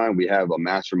mastermind. We have a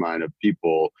mastermind of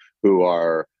people who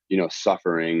are,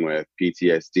 suffering with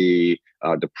PTSD,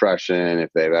 depression, if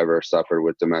they've ever suffered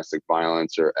with domestic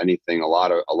violence or anything. A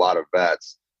lot of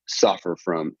vets suffer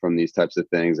from these types of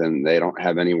things, and they don't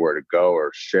have anywhere to go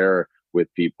or share with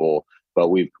people. But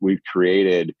we've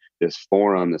created this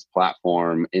forum, this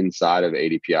platform inside of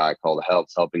ADPI called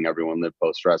HELPS, helping everyone live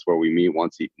post-stress, where we meet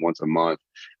once a month,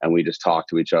 and we just talk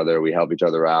to each other. We help each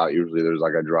other out. Usually there's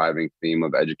like a driving theme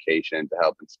of education to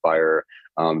help inspire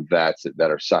vets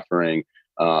that are suffering,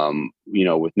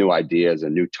 with new ideas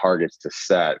and new targets to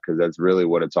set, because that's really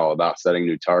what it's all about, setting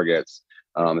new targets.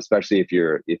 Especially if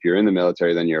you're in the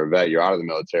military, then you're a vet, you're out of the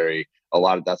military.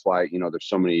 That's why, there's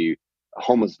so many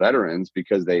homeless veterans,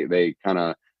 because they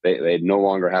no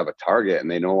longer have a target,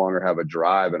 and they no longer have a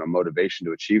drive and a motivation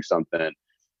to achieve something.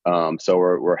 So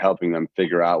we're helping them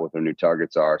figure out what their new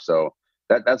targets are. So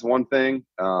that's one thing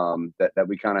that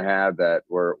we kind of have, that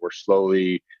we're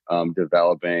slowly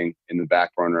developing in the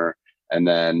back burner. And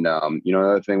then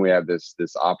another thing, we have this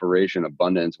Operation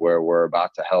Abundance, where we're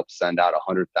about to help send out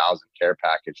 100,000 care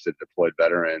package to deployed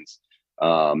veterans.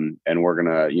 And we're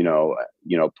gonna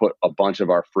put a bunch of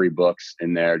our free books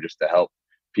in there just to help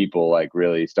people, like,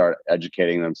 really start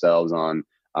educating themselves on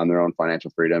their own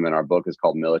financial freedom. And our book is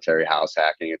called Military House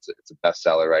Hacking. It's a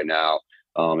bestseller right now.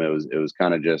 It was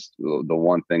kind of just the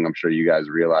one thing I'm sure you guys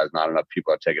realize, not enough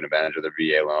people are taking advantage of their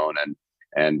VA loan,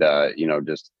 and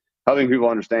just helping people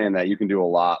understand that you can do a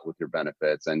lot with your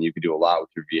benefits, and you can do a lot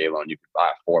with your VA loan. You could buy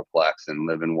a fourplex and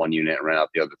live in one unit and rent out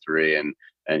the other three, and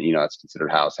it's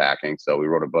considered house hacking. So we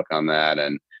wrote a book on that,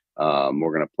 and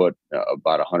we're going to put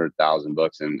about 100,000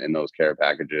 books in those care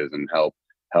packages, and help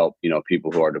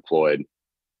people who are deployed.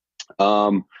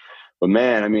 But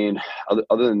man,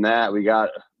 other than that, we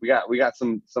got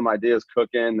some ideas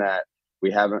cooking that we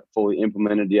haven't fully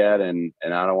implemented yet, and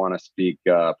I don't want to speak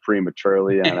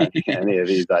prematurely on any of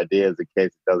these ideas in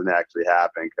case it doesn't actually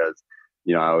happen, because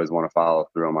I always want to follow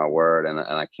through on my word, and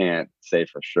I can't say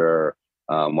for sure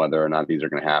whether or not these are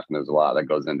going to happen. There's a lot that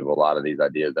goes into a lot of these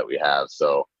ideas that we have.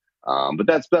 So, but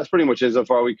that's pretty much it so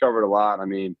far. We covered a lot.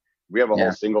 We have a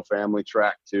whole single family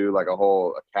track too, like a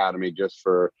whole academy just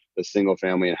for the single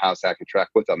family and house hacking track,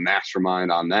 with a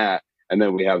mastermind on that. And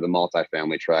then we have the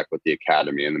multifamily track with the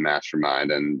academy and the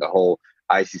mastermind, and the whole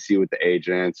ICC with the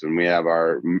agents. And we have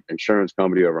our insurance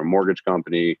company, we have our mortgage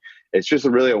company. It's just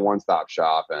really a one-stop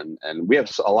shop. And we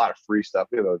have a lot of free stuff.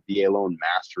 We have a VA loan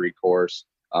mastery course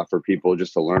for people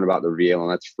just to learn about their VA loan.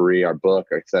 That's free. Our book,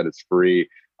 like I said, it's free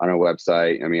on our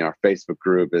website. Our Facebook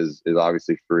group is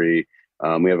obviously free.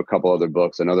 We have a couple other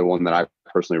books. Another one that I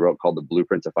personally wrote called The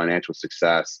Blueprint to Financial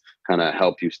Success, kind of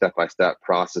help you step-by-step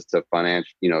process to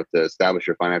to establish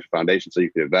your financial foundation so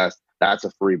you can invest. That's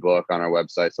a free book on our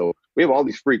website. So we have all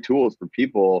these free tools for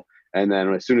people. And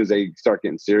then as soon as they start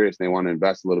getting serious and they want to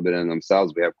invest a little bit in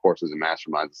themselves, we have courses and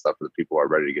masterminds and stuff for the people who are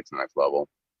ready to get to the next level.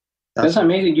 That's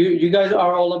amazing. You guys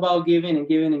are all about giving and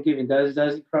giving and giving. That's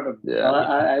incredible. Yeah.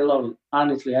 I love it.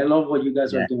 Honestly, I love what you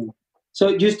guys are doing.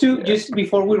 So just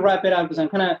before we wrap it up, because I'm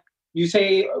kind of, you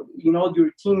say,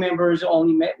 your team members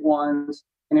only met once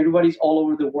and everybody's all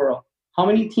over the world. How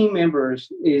many team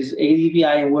members is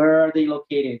ADPI and where are they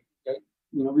located?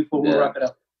 Before we wrap it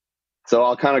up. So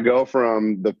I'll kind of go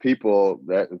from the people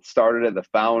that started at the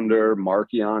founder,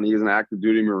 Markion. He's an active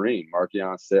duty Marine,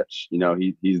 Markion Sitch.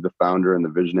 He's the founder and the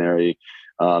visionary.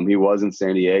 He was in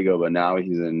San Diego, but now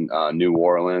he's in New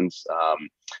Orleans.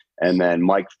 And then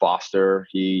Mike Foster,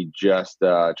 he just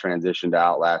transitioned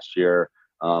out last year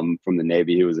from the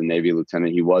Navy. He was a Navy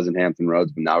lieutenant. He was in Hampton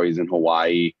Roads, but now he's in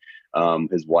Hawaii.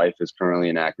 His wife is currently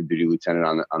an active duty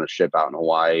lieutenant on a ship out in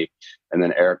Hawaii. And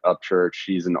then Eric Upchurch,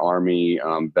 he's an Army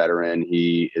veteran.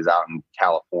 He is out in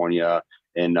California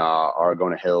in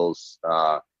Argona Hills.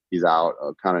 He's out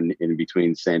kind of in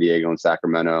between San Diego and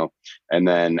Sacramento. And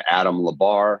then Adam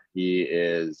Labar, he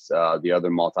is the other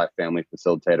multifamily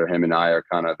facilitator. Him and I are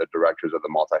kind of the directors of the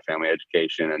multifamily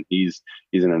education. And he's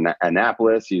in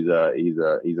Annapolis. He's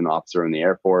an officer in the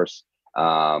Air Force.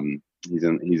 He's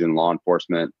in law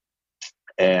enforcement.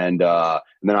 And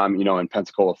then I'm, in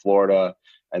Pensacola, Florida.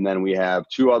 And then we have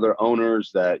two other owners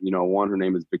that, one, her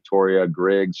name is Victoria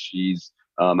Griggs. She's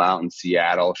out in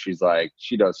Seattle.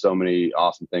 She does so many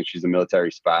awesome things. She's a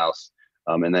military spouse.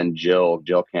 And then Jill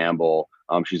Campbell,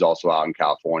 she's also out in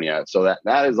California. So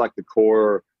that is like the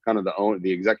core, kind of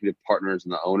the executive partners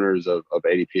and the owners of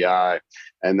ADPI.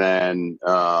 And then,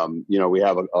 we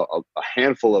have a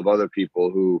handful of other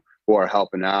people who are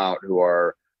helping out, who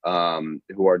are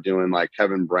doing, like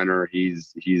Kevin Brenner.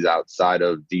 He's outside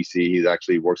of DC. He's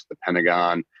actually works at the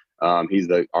Pentagon. He's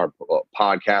our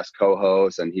podcast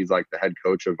co-host, and he's like the head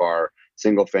coach of our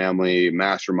single family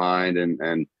mastermind. And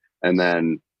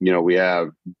then, we have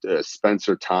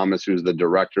Spencer Thomas, who's the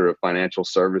director of financial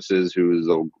services, who is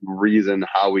the reason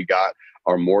how we got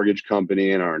our mortgage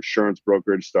company and our insurance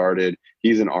brokerage started.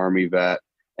 He's an Army vet,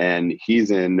 and he's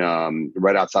in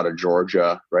right outside of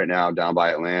Georgia right now, down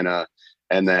by Atlanta.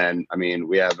 And then,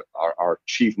 we have our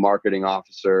chief marketing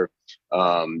officer,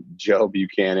 Joe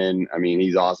Buchanan.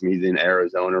 He's awesome. He's in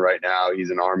Arizona right now. He's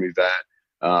an Army vet.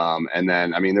 And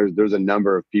then, there's a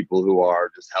number of people who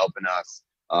are just helping us.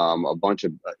 A bunch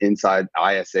of inside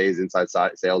ISAs, inside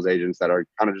sales agents that are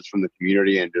kind of just from the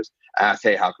community and just ask,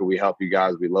 hey, how can we help you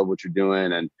guys? We love what you're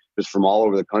doing. And just from all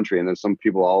over the country. And there's some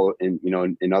people all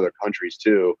in other countries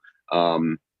too.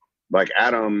 Like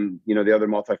Adam, the other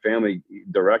multifamily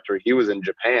director, he was in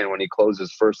Japan when he closed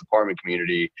his first apartment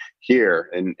community here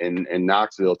in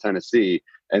Knoxville, Tennessee.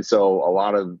 And so a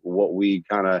lot of what we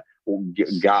kind of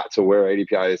got to where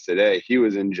ADPI is today, he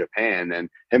was in Japan, and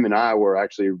him and I were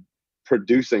actually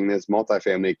producing this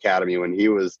multifamily academy when he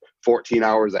was 14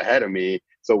 hours ahead of me.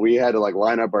 So we had to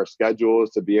line up our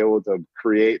schedules to be able to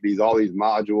create all these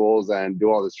modules and do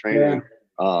all this training.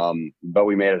 Yeah. But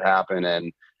we made it happen.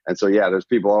 And so, yeah, there's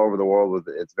people all over the world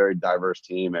it's a very diverse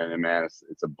team, and man,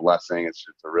 it's a blessing. It's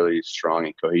a really strong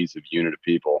and cohesive unit of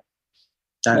people.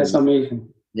 That's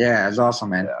amazing. Yeah, it's awesome,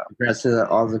 man. Yeah. Congrats to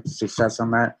all the success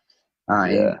on that.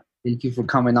 Thank you for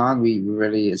coming on. We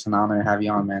really, it's an honor to have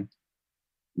you on, man.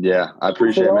 Yeah, I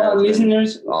appreciate it. For all our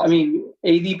listeners, awesome.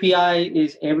 ADPI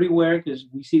is everywhere because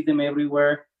we see them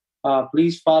everywhere.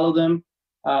 Please follow them.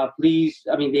 Please,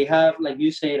 they have, like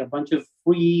you said, a bunch of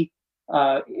free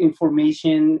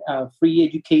information, free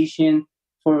education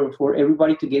for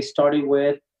everybody to get started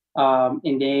with.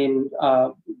 And then,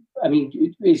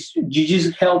 you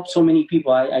just help so many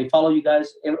people. I follow you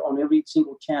guys on every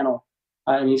single channel.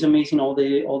 And it's amazing all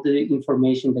the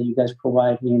information that you guys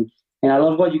provide me. And I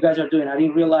love what you guys are doing. I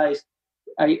didn't realize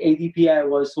ADPI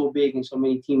was so big and so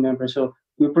many team members. So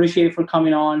we appreciate it for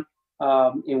coming on.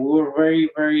 And we were very,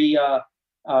 very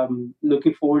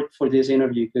looking forward for this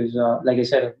interview because, like I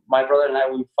said, my brother and I,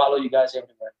 we follow you guys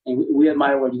everywhere. And we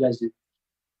admire what you guys do.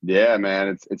 Yeah,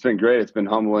 man, it's been great. It's been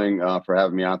humbling for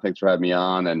having me on. Thanks for having me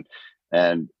on.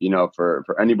 And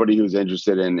for anybody who's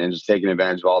interested in just taking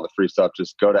advantage of all the free stuff,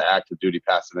 just go to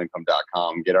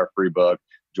activedutypassiveincome.com, get our free book,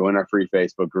 join our free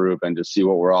Facebook group, and just see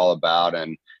what we're all about.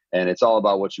 And it's all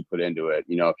about what you put into it.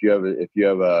 If you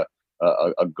have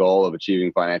a goal of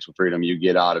achieving financial freedom, you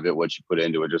get out of it what you put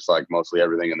into it, just like mostly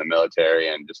everything in the military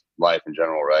and just life in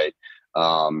general, right?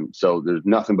 So there's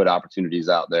nothing but opportunities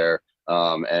out there.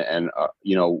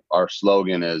 Our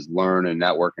slogan is learn and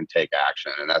network and take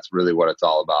action. And that's really what it's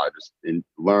all about. Just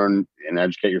learn and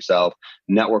educate yourself,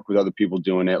 network with other people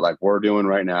doing it like we're doing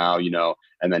right now,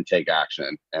 and then take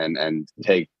action and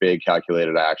take big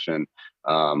calculated action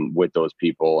with those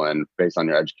people and based on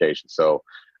your education. So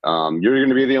you're going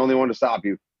to be the only one to stop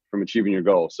you. from achieving your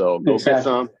goal. So go get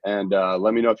some, and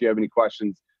let me know if you have any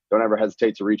questions. Don't ever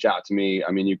hesitate to reach out to me.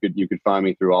 I mean, you could find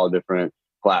me through all different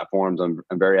platforms. I'm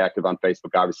very active on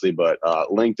Facebook, obviously, but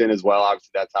LinkedIn as well.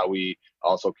 Obviously, that's how we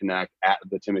also connect, at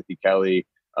the Timothy Kelly.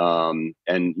 And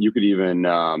you could even,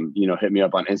 hit me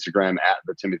up on Instagram at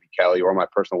the Timothy Kelly, or my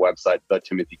personal website,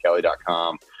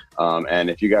 thetimothykelly.com. And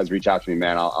if you guys reach out to me,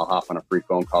 man, I'll hop on a free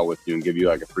phone call with you and give you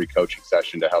like a free coaching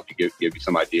session to help you give you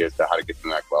some ideas to how to get to the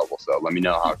next level. So let me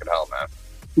know how it can help, man.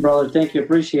 Brother, thank you.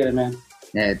 Appreciate it, man.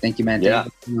 Yeah, thank you, man. Yeah,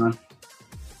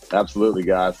 absolutely,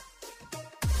 guys.